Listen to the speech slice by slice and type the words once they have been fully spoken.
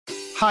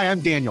Hi,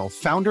 I'm Daniel,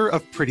 founder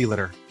of Pretty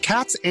Litter.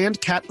 Cats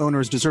and cat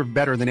owners deserve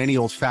better than any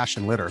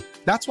old-fashioned litter.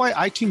 That's why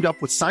I teamed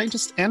up with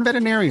scientists and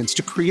veterinarians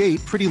to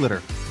create Pretty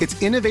Litter.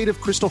 Its innovative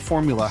crystal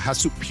formula has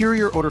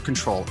superior odor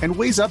control and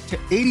weighs up to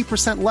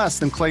 80% less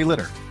than clay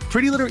litter.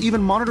 Pretty Litter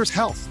even monitors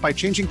health by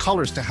changing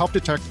colors to help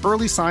detect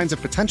early signs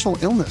of potential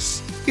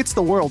illness. It's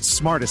the world's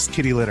smartest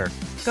kitty litter.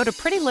 Go to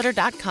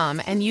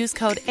prettylitter.com and use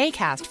code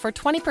ACAST for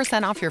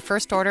 20% off your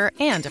first order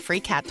and a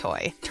free cat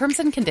toy. Terms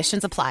and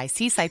conditions apply.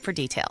 See site for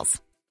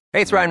details.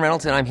 Hey, it's Ryan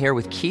Reynolds, and I'm here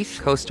with Keith,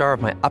 co-star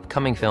of my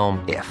upcoming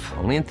film, If,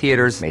 only in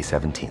theaters May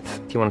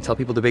 17th. Do you want to tell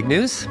people the big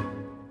news?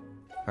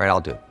 All right,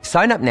 I'll do it.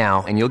 Sign up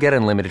now and you'll get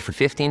unlimited for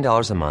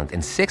 $15 a month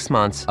and 6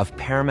 months of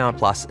Paramount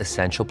Plus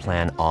Essential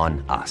Plan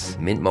on us.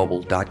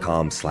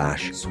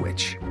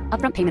 MintMobile.com/switch.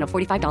 Upfront payment of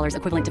 $45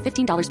 equivalent to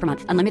 $15 per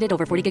month. Unlimited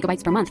over 40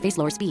 gigabytes per month. Face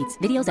lower speeds.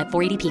 Videos at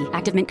 480p.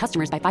 Active Mint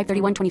customers by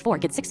 531.24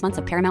 get 6 months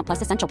of Paramount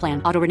Plus Essential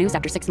Plan. Auto renews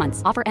after 6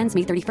 months. Offer ends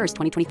May 31st,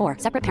 2024.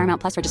 Separate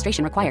Paramount Plus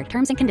registration required.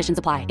 Terms and conditions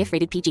apply if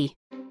rated PG.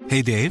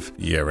 Hey, Dave.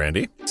 Yeah,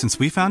 Randy. Since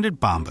we founded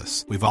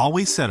Bombas, we've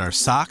always said our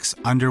socks,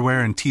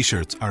 underwear, and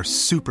T-shirts are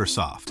super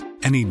soft.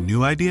 Any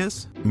new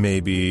ideas?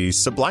 Maybe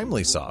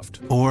sublimely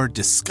soft. Or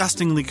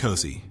disgustingly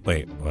cozy.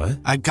 Wait,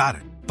 what? I got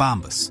it.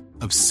 Bombas.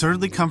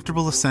 Absurdly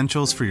comfortable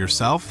essentials for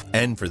yourself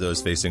and for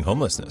those facing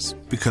homelessness.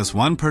 Because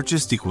one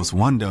purchased equals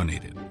one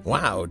donated.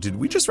 Wow, did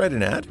we just write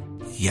an ad?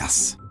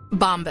 Yes.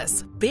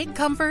 Bombas. Big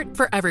comfort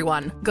for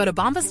everyone. Go to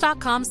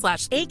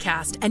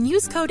bombas.com/ACAST and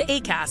use code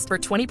ACAST for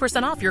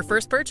 20% off your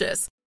first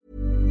purchase.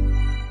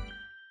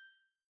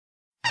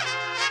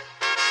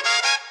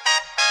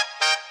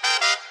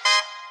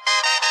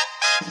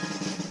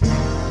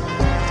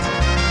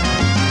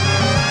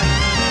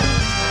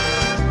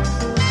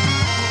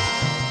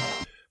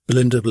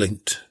 Belinda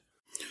blinked.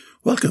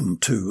 Welcome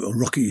to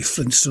Rocky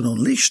Flintstone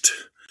Unleashed,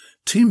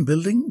 team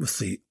building with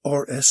the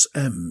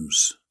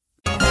RSMs.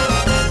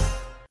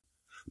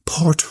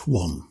 Part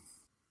 1.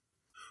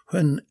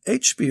 When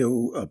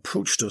HBO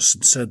approached us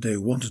and said they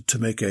wanted to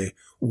make a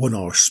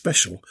 1-hour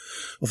special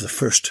of the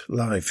first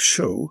live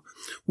show,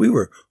 we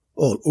were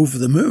all over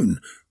the moon,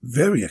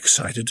 very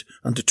excited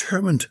and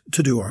determined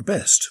to do our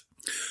best.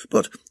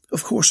 But,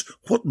 of course,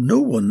 what no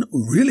one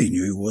really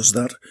knew was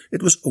that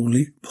it was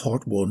only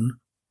part 1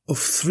 of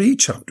 3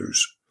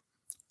 chapters.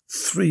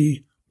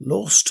 3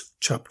 lost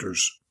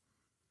chapters.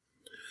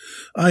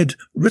 I'd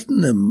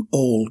written them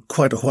all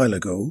quite a while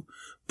ago,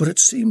 but it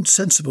seemed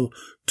sensible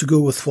to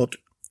go with what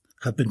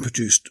had been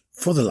produced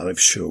for the live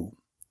show.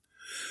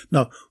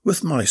 Now,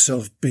 with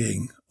myself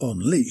being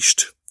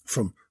unleashed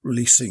from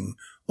releasing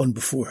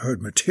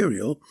unbefore-heard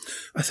material,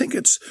 I think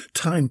it's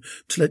time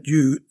to let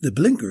you, the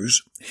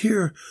blinkers,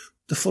 hear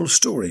the full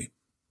story.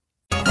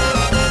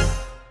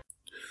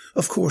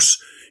 Of course,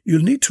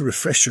 you'll need to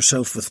refresh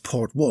yourself with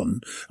part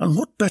 1, and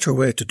what better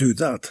way to do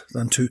that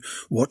than to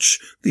watch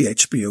the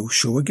HBO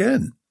show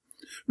again?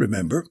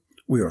 Remember,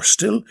 we are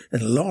still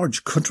in a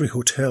large country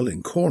hotel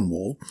in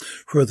Cornwall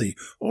where the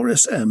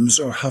RSMs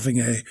are having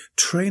a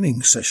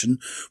training session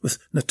with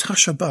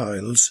Natasha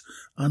Biles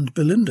and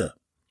Belinda.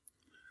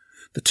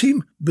 The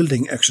team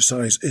building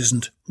exercise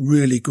isn't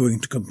really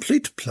going to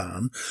complete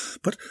plan,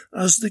 but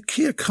as the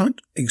key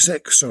account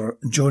execs are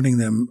joining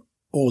them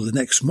all the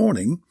next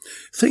morning,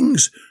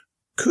 things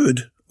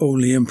could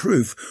only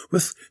improve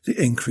with the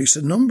increase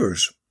in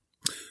numbers.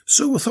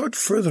 So without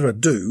further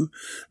ado,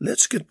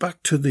 let's get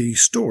back to the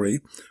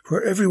story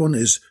where everyone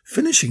is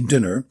finishing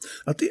dinner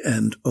at the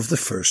end of the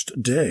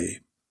first day.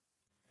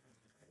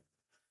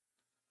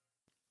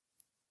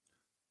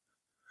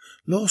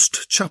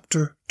 Lost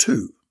Chapter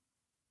 2.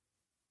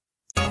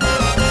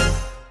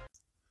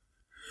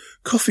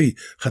 Coffee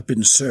had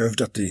been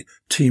served at the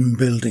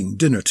team-building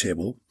dinner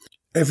table.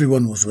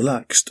 Everyone was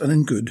relaxed and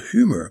in good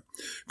humour.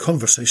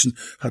 Conversation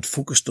had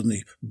focused on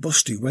the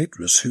busty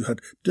waitress who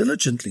had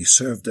diligently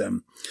served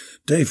them.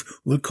 Dave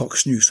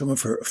Wilcox knew some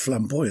of her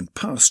flamboyant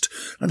past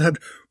and had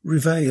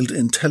reviled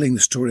in telling the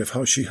story of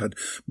how she had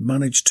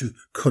managed to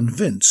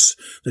convince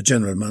the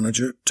general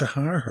manager to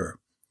hire her.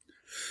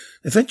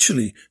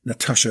 Eventually,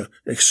 Natasha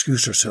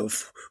excused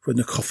herself when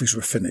the coffees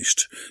were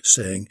finished,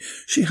 saying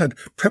she had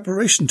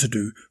preparation to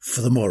do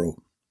for the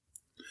morrow.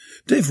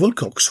 Dave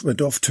Wilcox went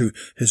off to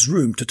his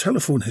room to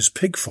telephone his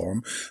pig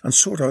farm and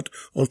sort out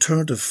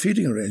alternative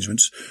feeding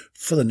arrangements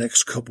for the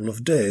next couple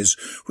of days,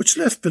 which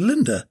left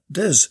Belinda,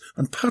 Des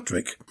and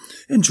Patrick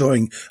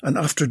enjoying an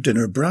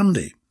after-dinner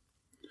brandy.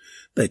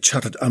 They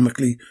chatted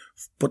amicably,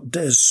 but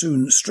Des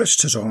soon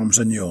stretched his arms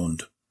and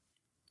yawned.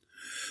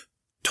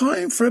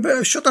 "Time for a bit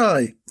of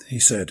shut-eye," he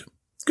said.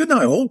 "Good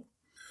night, all,"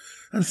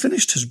 and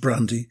finished his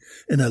brandy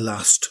in a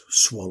last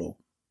swallow.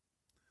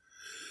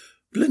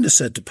 Belinda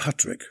said to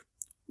Patrick,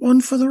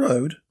 "One for the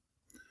road?"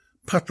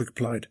 Patrick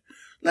replied,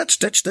 "Let's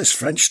ditch this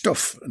French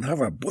stuff and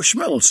have our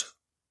Bushmills."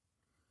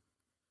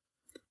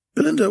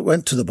 Belinda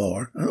went to the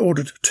bar and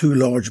ordered 2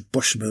 large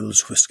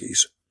Bushmills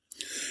whiskies.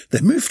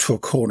 They moved to a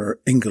corner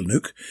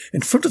inglenook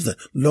in front of the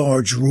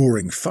large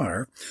roaring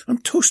fire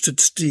and toasted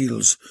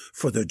Steels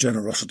for their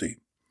generosity.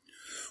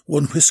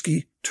 One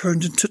whiskey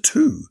turned into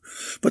two,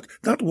 but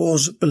that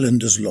was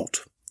Belinda's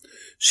lot.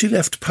 She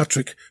left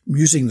Patrick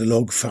musing the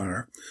log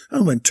fire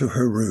and went to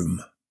her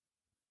room.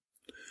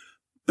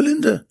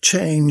 Belinda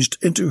changed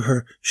into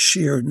her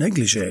sheer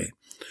negligee,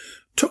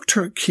 tucked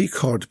her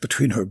keycard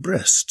between her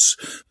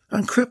breasts,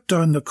 and crept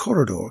down the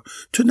corridor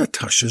to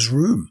Natasha's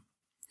room.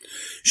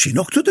 She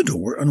knocked at the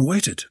door and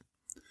waited.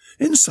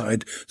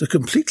 Inside, the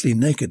completely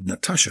naked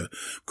Natasha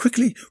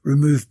quickly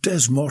removed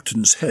Des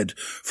Martin's head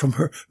from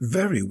her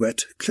very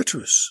wet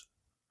clitoris.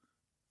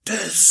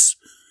 Des,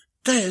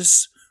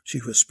 she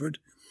whispered.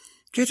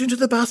 Get into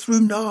the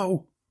bathroom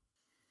now.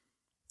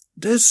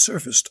 Des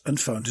surfaced and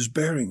found his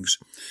bearings.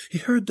 He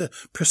heard the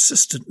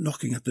persistent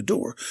knocking at the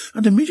door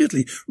and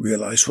immediately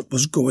realized what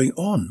was going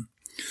on.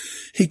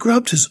 He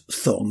grabbed his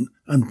thong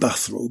and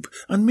bathrobe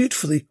and made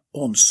for the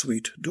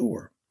ensuite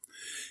door.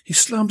 He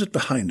slammed it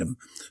behind him,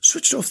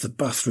 switched off the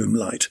bathroom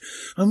light,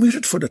 and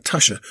waited for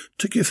Natasha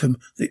to give him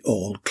the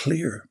all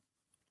clear.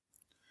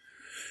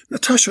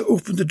 Natasha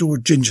opened the door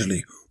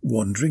gingerly,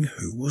 wondering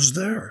who was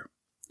there.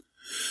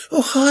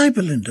 "Oh, hi,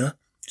 Belinda,"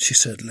 she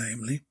said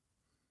lamely.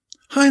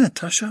 "Hi,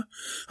 Natasha.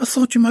 I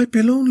thought you might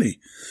be lonely,"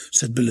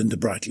 said Belinda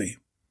brightly.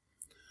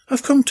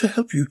 "I've come to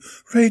help you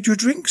raid your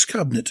drinks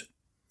cabinet."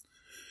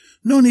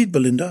 "No need,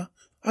 Belinda.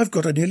 I've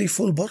got a nearly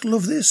full bottle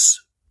of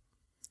this."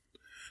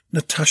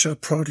 Natasha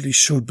proudly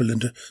showed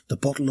Belinda the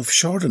bottle of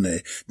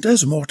Chardonnay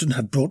Des Martin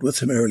had brought with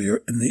him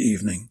earlier in the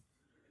evening.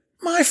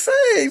 "My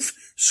fave!"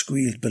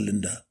 squealed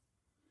Belinda.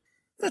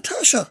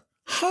 "Natasha,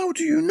 how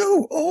do you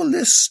know all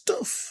this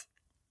stuff?"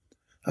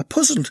 A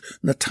puzzled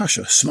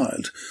Natasha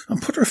smiled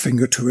and put her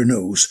finger to her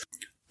nose,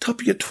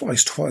 tapping it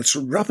twice whilst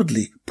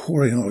rapidly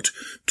pouring out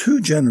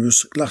 2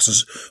 generous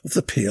glasses of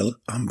the pale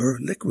amber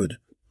liquid.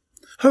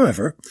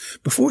 However,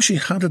 before she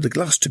handed the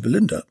glass to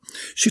Belinda,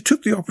 she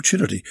took the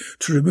opportunity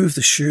to remove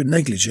the sheer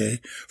negligee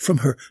from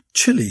her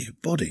chilly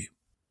body.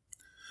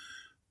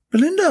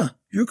 "Belinda,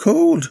 you're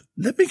cold.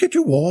 Let me get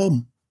you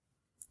warm."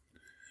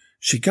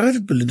 She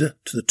guided Belinda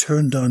to the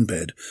turned-down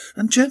bed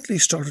and gently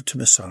started to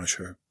massage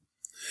her.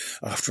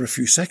 After a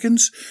few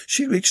seconds,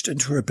 she reached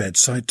into her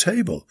bedside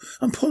table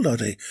and pulled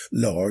out a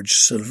large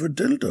silver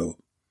dildo.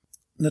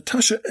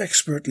 Natasha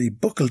expertly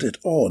buckled it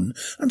on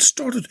and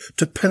started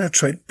to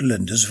penetrate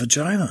Belinda's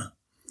vagina.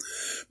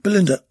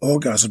 Belinda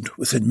orgasmed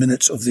within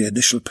minutes of the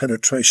initial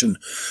penetration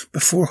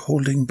before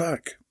holding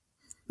back.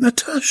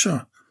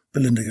 "Natasha,"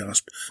 Belinda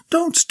gasped,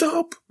 "don't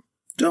stop!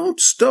 Don't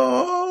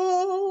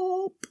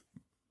stop!"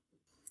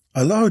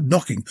 A loud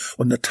knocking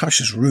on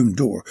Natasha's room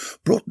door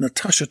brought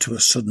Natasha to a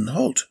sudden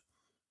halt.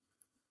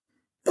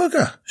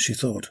 "Bugger," she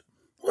thought.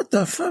 "What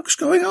the fuck's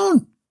going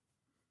on?"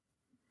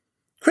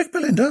 "Quick,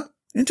 Belinda!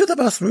 Into the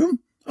bathroom.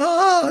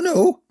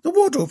 No, the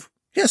wardrobe.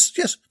 Yes,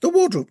 the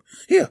wardrobe.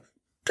 Here,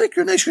 take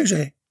your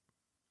negligee."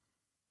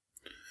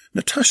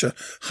 Natasha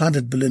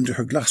handed Belinda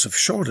her glass of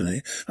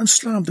Chardonnay and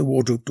slammed the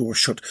wardrobe door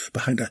shut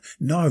behind a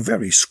now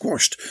very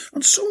squashed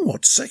and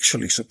somewhat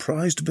sexually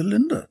surprised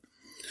Belinda.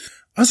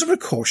 As a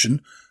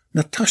precaution,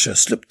 Natasha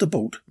slipped the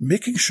bolt,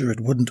 making sure it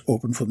wouldn't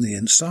open from the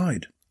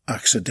inside,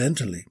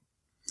 accidentally.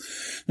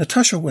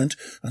 Natasha went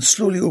and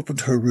slowly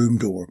opened her room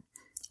door.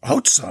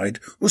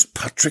 Outside was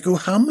Patrick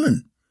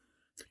O'Hamlin.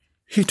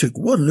 He took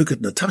one look at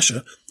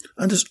Natasha,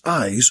 and his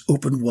eyes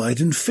opened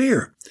wide in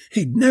fear.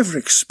 He'd never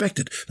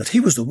expected that he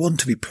was the one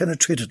to be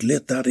penetrated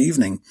late that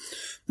evening.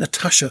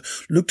 Natasha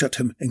looked at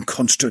him in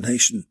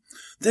consternation.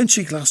 Then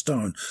she glanced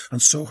down and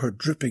saw her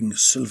dripping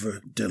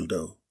silver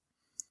dildo.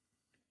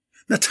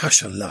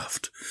 Natasha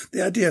laughed.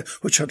 The idea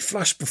which had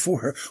flashed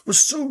before her was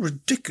so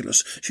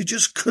ridiculous she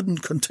just couldn't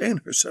contain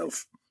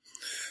herself.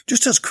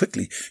 Just as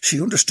quickly,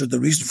 she understood the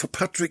reason for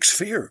Patrick's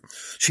fear.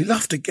 She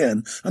laughed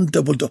again and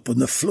doubled up on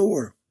the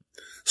floor.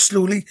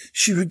 Slowly,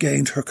 she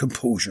regained her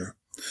composure,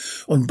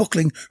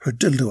 unbuckling her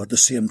dildo at the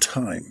same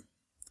time.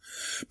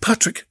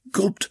 Patrick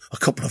gulped a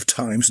couple of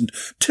times and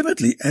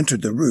timidly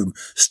entered the room,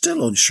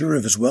 still unsure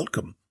of his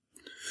welcome.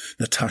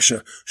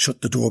 Natasha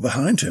shut the door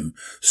behind him,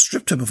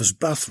 stripped him of his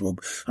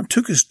bathrobe, and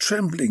took his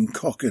trembling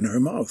cock in her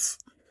mouth.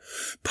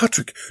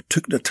 Patrick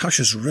took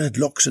Natasha's red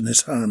locks in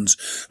his hands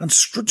and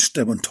scrunched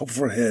them on top of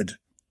her head.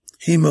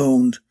 He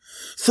moaned,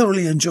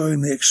 thoroughly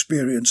enjoying the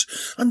experience,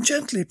 and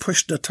gently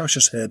pushed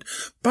Natasha's head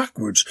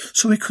backwards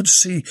so he could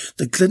see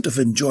the glint of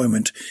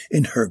enjoyment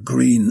in her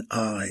green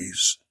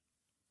eyes.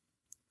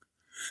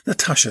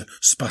 Natasha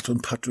spat on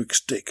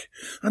Patrick's dick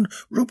and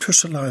rubbed her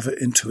saliva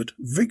into it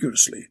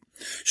vigorously.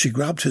 She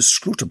grabbed his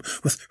scrotum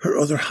with her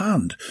other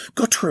hand,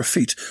 got to her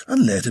feet,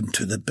 and led him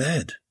to the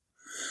bed.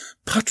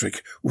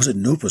 Patrick was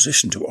in no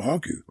position to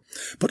argue,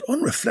 but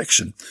on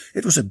reflection,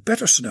 it was a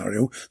better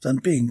scenario than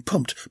being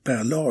pumped by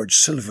a large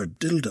silver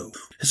dildo.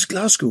 His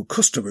Glasgow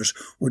customers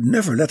would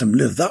never let him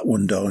live that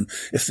one down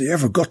if they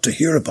ever got to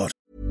hear about it.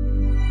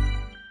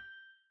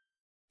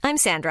 I'm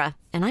Sandra,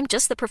 and I'm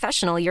just the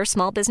professional your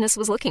small business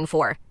was looking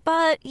for.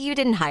 But you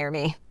didn't hire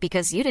me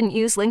because you didn't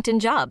use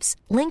LinkedIn Jobs.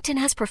 LinkedIn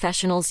has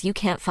professionals you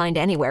can't find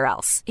anywhere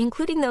else,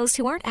 including those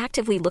who aren't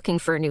actively looking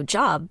for a new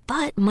job,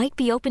 but might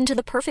be open to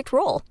the perfect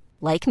role,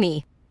 like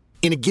me.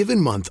 In a given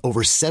month,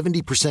 over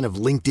 70% of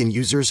LinkedIn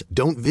users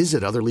don't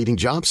visit other leading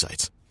job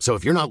sites. So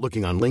if you're not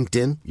looking on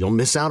LinkedIn, you'll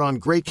miss out on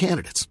great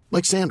candidates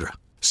like Sandra.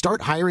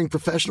 Start hiring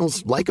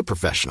professionals like a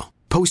professional.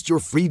 Post your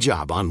free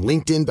job on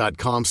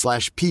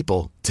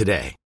linkedin.com/people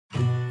today.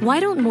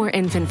 Why don't more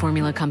infant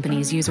formula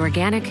companies use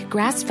organic,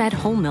 grass-fed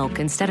whole milk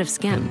instead of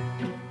skim?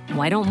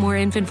 Why don't more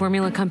infant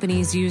formula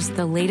companies use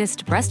the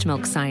latest breast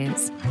milk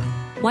science?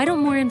 Why don't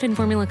more infant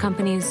formula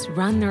companies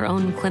run their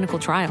own clinical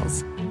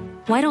trials?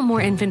 Why don't more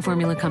infant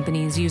formula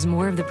companies use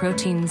more of the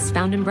proteins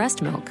found in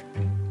breast milk?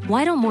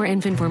 Why don't more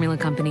infant formula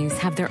companies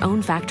have their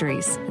own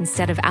factories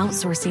instead of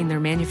outsourcing their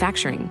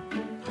manufacturing?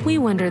 We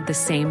wondered the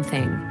same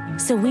thing.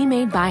 So we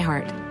made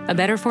ByHeart, a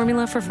better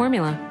formula for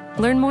formula.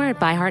 Learn more at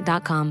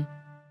byheart.com.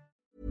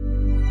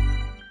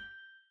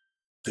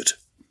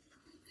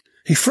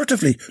 He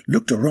furtively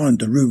looked around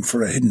the room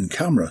for a hidden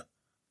camera,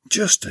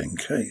 just in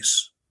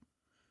case.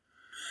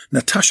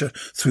 Natasha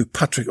threw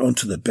Patrick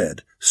onto the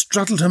bed,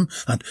 straddled him,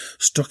 and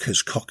stuck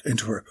his cock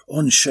into her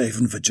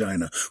unshaven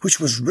vagina, which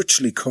was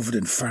richly covered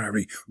in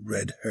fiery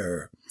red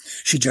hair.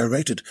 She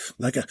gyrated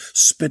like a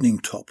spinning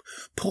top,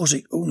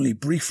 pausing only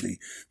briefly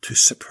to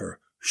sip her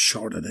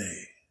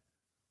Chardonnay.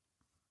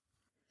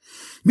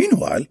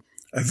 Meanwhile,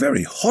 a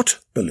very hot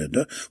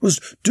Belinda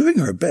was doing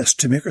her best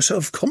to make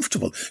herself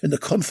comfortable in the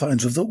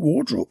confines of the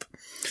wardrobe.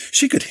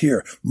 She could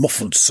hear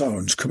muffled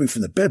sounds coming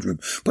from the bedroom,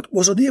 but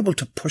was unable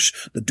to push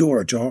the door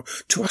ajar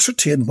to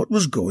ascertain what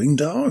was going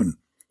down.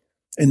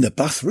 In the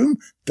bathroom,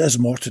 Des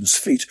Morton's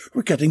feet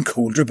were getting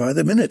colder by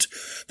the minute.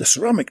 The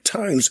ceramic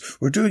tiles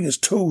were doing his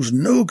toes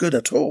no good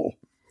at all.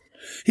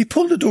 He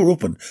pulled the door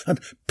open and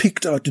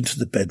peeked out into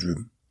the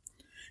bedroom.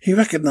 He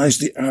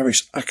recognised the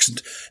Irish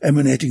accent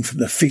emanating from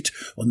the feet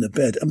on the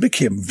bed and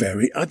became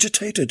very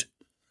agitated.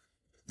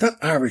 That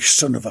Irish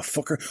son of a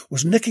fucker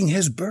was nicking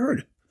his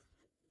bird.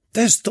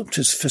 Des thumped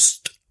his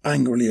fist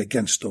angrily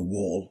against the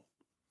wall.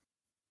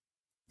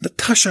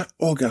 Natasha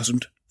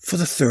orgasmed for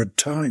the third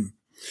time.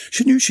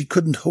 She knew she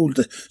couldn't hold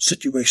the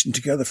situation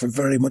together for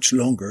very much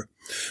longer,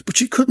 but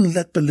she couldn't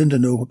let Belinda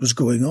know what was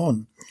going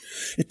on.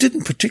 It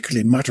didn't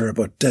particularly matter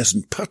about Des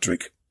and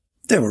Patrick.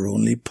 They were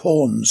only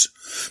pawns.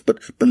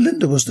 But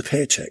Belinda was the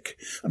paycheck,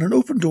 and an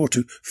open door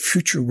to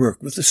future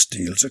work with the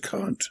Steele's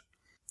account.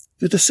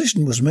 The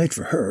decision was made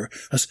for her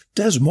as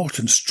Des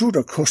Morton strode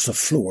across the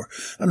floor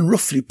and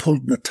roughly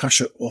pulled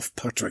Natasha off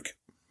Patrick.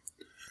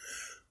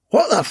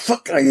 "What the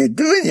fuck are you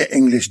doing, you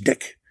English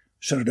dick?"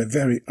 shouted a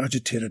very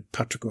agitated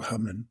Patrick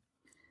O'Hanlon.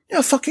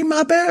 "You're fucking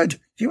my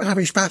bird, you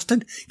Irish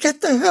bastard!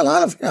 Get the hell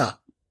out of here!"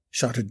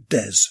 shouted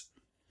Des.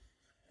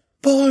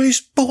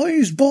 "Boys,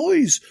 boys,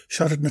 boys,"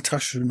 shouted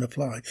Natasha in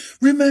reply.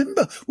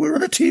 "Remember, we're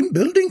on a team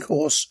building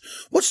course.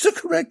 What's the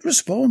correct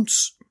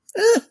response?"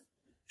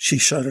 She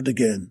shouted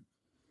again.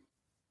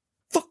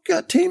 "Fuck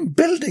your team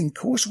building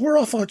course. We're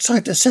off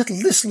outside to settle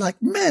this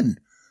like men,"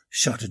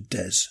 shouted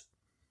Des.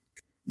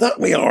 "That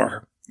we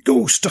are.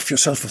 Go stuff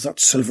yourself with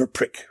that silver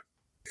prick,"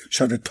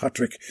 shouted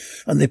Patrick,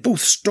 and they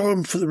both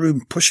stormed for the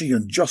room, pushing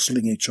and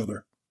jostling each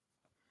other.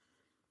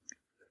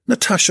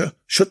 Natasha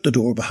shut the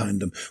door behind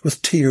them,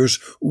 with tears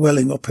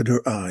welling up in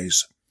her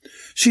eyes.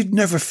 She'd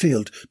never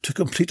failed to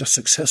complete a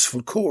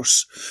successful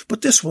course,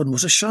 but this one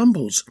was a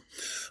shambles.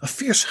 A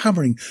fierce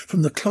hammering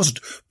from the closet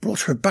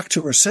brought her back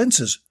to her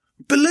senses.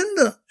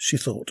 "Belinda," she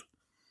thought.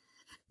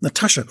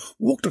 Natasha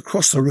walked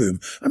across the room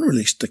and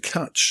released the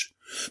catch.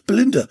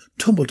 Belinda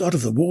tumbled out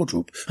of the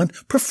wardrobe and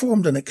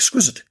performed an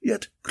exquisite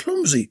yet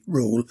clumsy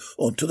roll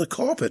onto the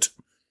carpet.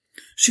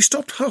 She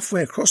stopped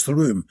halfway across the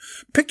room,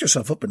 picked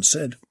herself up and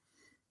said,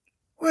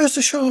 "Where's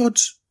the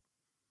shards?"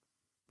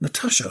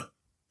 Natasha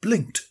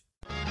blinked.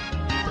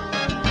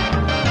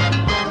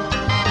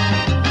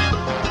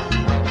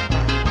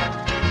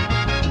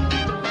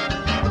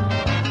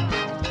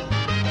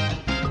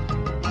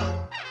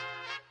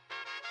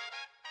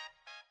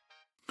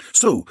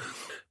 So,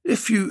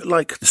 if you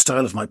like the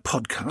style of my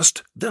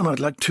podcast, then I'd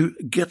like to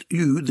get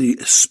you the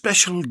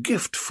special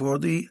gift for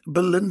the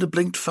Belinda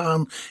Blinked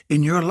fan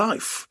in your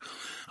life.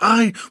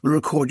 I will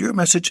record your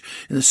message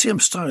in the same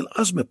style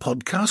as my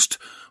podcast,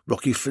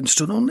 Rocky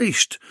Flintstone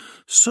Unleashed.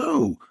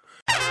 So,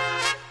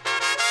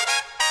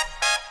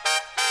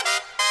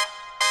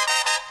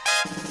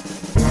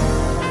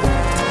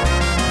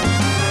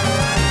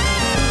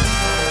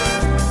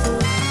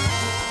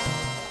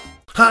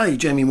 hi,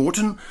 Jamie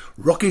Morton,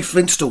 Rocky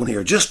Flintstone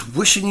here, just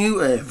wishing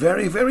you a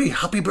very, very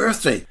happy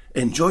birthday.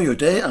 Enjoy your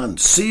day and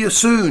see you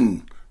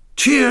soon.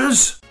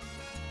 Cheers!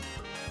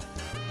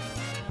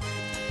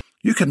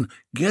 You can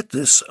get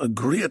this a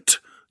great,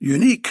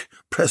 unique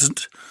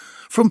present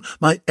from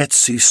my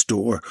Etsy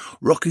store,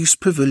 Rocky's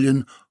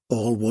Pavilion,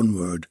 all one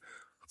word.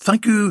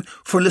 Thank you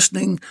for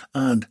listening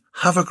and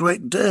have a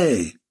great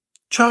day.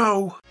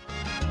 Ciao!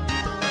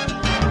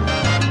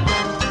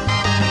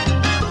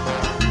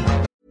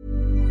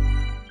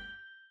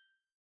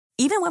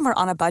 Even when we're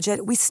on a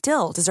budget, we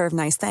still deserve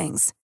nice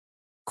things.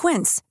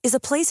 Quince is a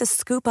place to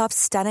scoop up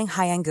stunning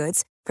high-end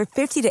goods for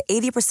 50 to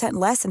 80%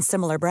 less than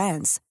similar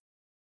brands.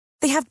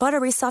 They have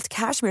buttery soft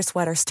cashmere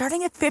sweaters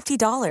starting at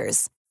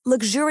 $50,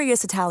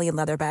 luxurious Italian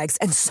leather bags,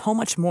 and so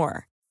much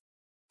more.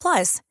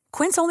 Plus,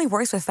 Quince only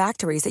works with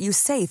factories that use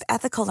safe,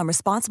 ethical, and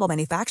responsible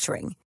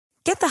manufacturing.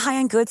 Get the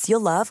high-end goods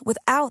you'll love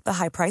without the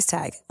high price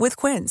tag with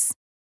Quince.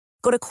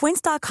 Go to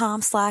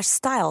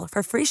quince.com/style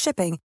for free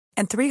shipping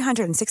and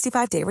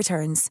 365-day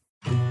returns.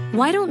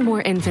 Why don't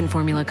more infant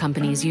formula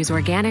companies use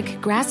organic,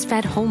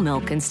 grass-fed whole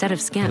milk instead of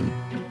skim?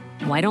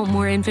 Why don't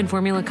more infant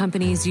formula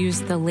companies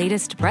use the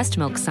latest breast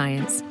milk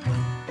science?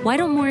 Why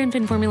don't more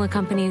infant formula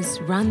companies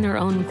run their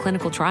own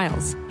clinical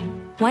trials?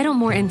 Why don't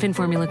more infant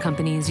formula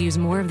companies use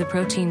more of the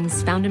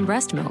proteins found in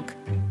breast milk?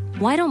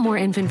 Why don't more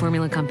infant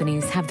formula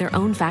companies have their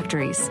own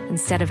factories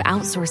instead of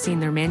outsourcing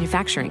their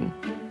manufacturing?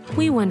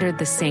 We wondered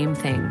the same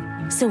thing.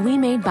 So we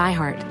made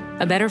ByHeart,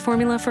 a better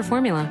formula for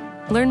formula.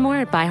 Learn more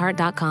at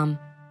byheart.com.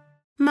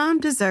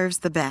 Mom deserves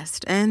the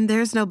best, and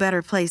there's no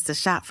better place to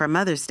shop for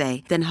Mother's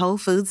Day than Whole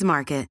Foods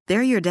Market.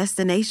 They're your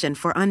destination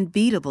for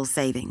unbeatable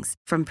savings,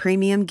 from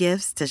premium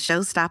gifts to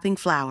show-stopping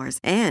flowers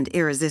and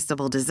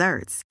irresistible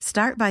desserts.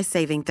 Start by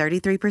saving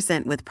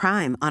 33% with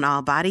Prime on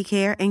all body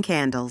care and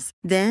candles.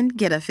 Then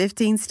get a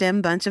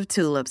 15-stem bunch of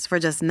tulips for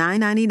just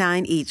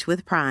 $9.99 each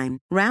with Prime.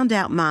 Round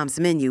out Mom's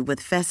menu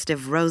with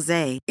festive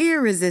rosé,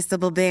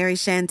 irresistible berry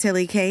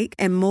chantilly cake,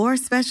 and more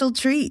special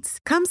treats.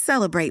 Come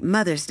celebrate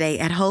Mother's Day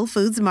at Whole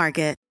Foods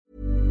Market.